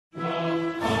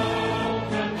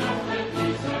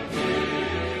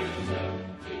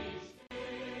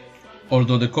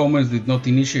Although the Communists did not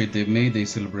initiate the May Day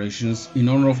celebrations, in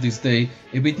honor of this day,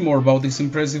 a bit more about this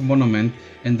impressive monument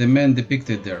and the men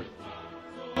depicted there.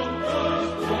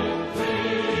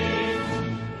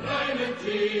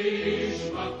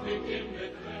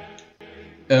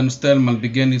 Ernst Thälmann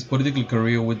began his political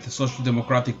career with the Social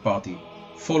Democratic Party.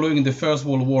 Following the First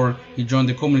World War, he joined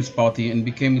the Communist Party and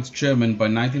became its chairman by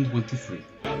 1923.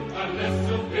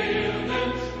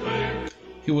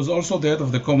 He was also the head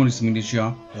of the communist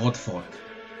militia, Rotvolk.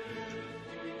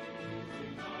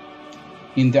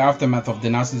 In the aftermath of the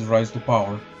Nazis' rise to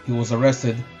power, he was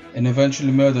arrested and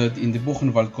eventually murdered in the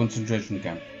Buchenwald concentration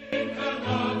camp.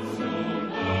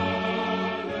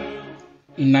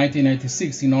 In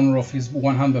 1996, in honor of his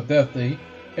 100th birthday,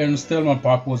 Ernst Thälmann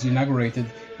Park was inaugurated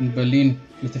in Berlin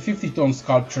with a 50-ton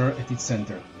sculpture at its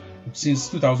center, which since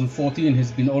 2014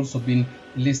 has also been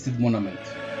a listed monument.